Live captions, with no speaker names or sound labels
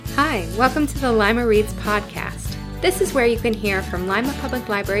Hi, welcome to the Lima Reads podcast. This is where you can hear from Lima Public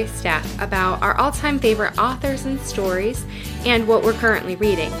Library staff about our all-time favorite authors and stories and what we're currently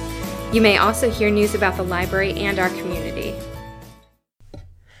reading. You may also hear news about the library and our community.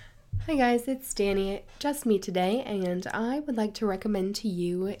 Hi guys, it's Danny, just me today, and I would like to recommend to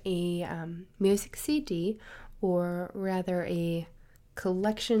you a music CD, or rather a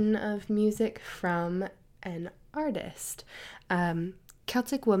collection of music from an artist.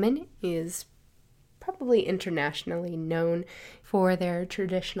 Celtic Woman is probably internationally known for their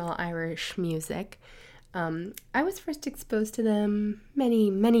traditional Irish music. I was first exposed to them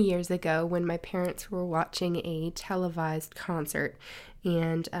many years ago when my parents were watching a televised concert,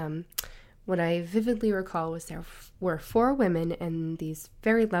 and what I vividly recall was there were four women in these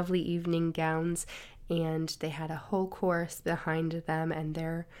very lovely evening gowns, and they had a whole chorus behind them, and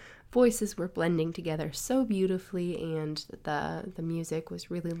their voices were blending together so beautifully, and the music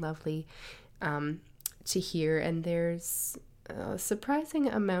was really lovely to hear. And there's a surprising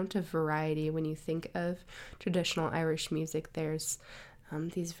amount of variety when you think of traditional Irish music. There's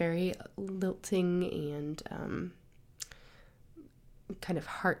these very lilting and kind of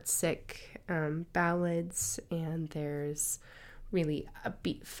heartsick ballads, and there's really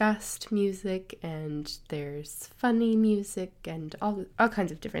upbeat fast music, and there's funny music, and all kinds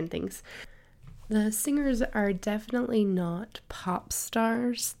of different things. The singers are definitely not pop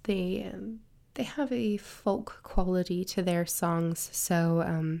stars. They have a folk quality to their songs,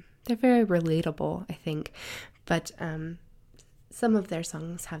 so they're very relatable, I think. But some of their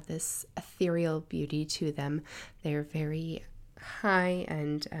songs have this ethereal beauty to them. They're very high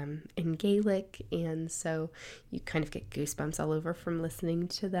and in Gaelic, and so you kind of get goosebumps all over from listening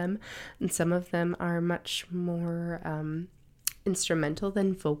to them. And some of them are much more instrumental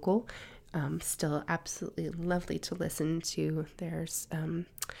than vocal. Still absolutely lovely to listen to. There's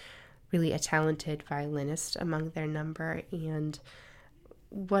really a talented violinist among their number, and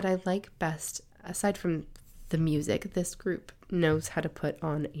what I like best, aside from the music, this group knows how to put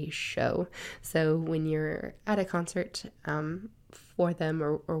on a show. So when you're at a concert for them,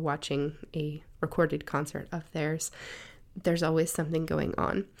 or watching a recorded concert of theirs, there's always something going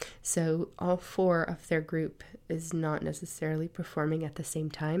on. So all four of their group is not necessarily performing at the same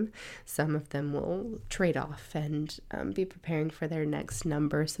time. Some of them will trade off and be preparing for their next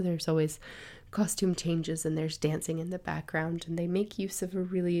number. So there's always costume changes, and there's dancing in the background, and they make use of a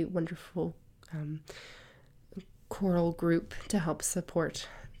really wonderful choral group to help support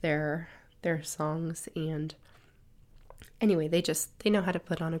their songs. And anyway, they know how to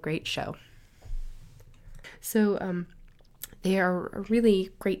put on a great show. So they are really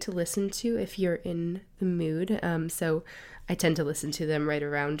great to listen to if you're in the mood. So I tend to listen to them right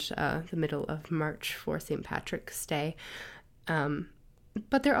around the middle of March for St. Patrick's Day.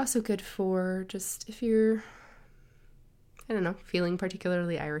 But they're also good for just if you're, feeling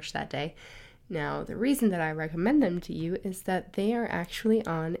particularly Irish that day. Now, the reason that I recommend them to you is that they are actually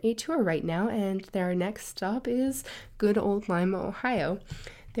on a tour right now, and their next stop is good old Lima, Ohio.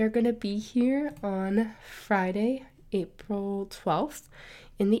 They're going to be here on Friday, April 12th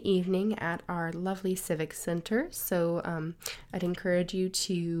in the evening at our lovely Civic Center. So I'd encourage you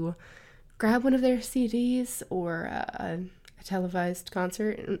to grab one of their CDs or a televised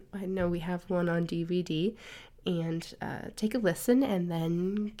concert. I know we have one on DVD. And take a listen, and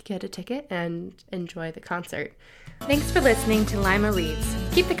then get a ticket and enjoy the concert. Thanks for listening to Lima Reads.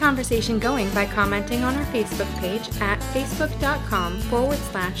 Keep the conversation going by commenting on our Facebook page at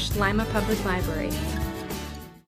facebook.com/Lima Public Library.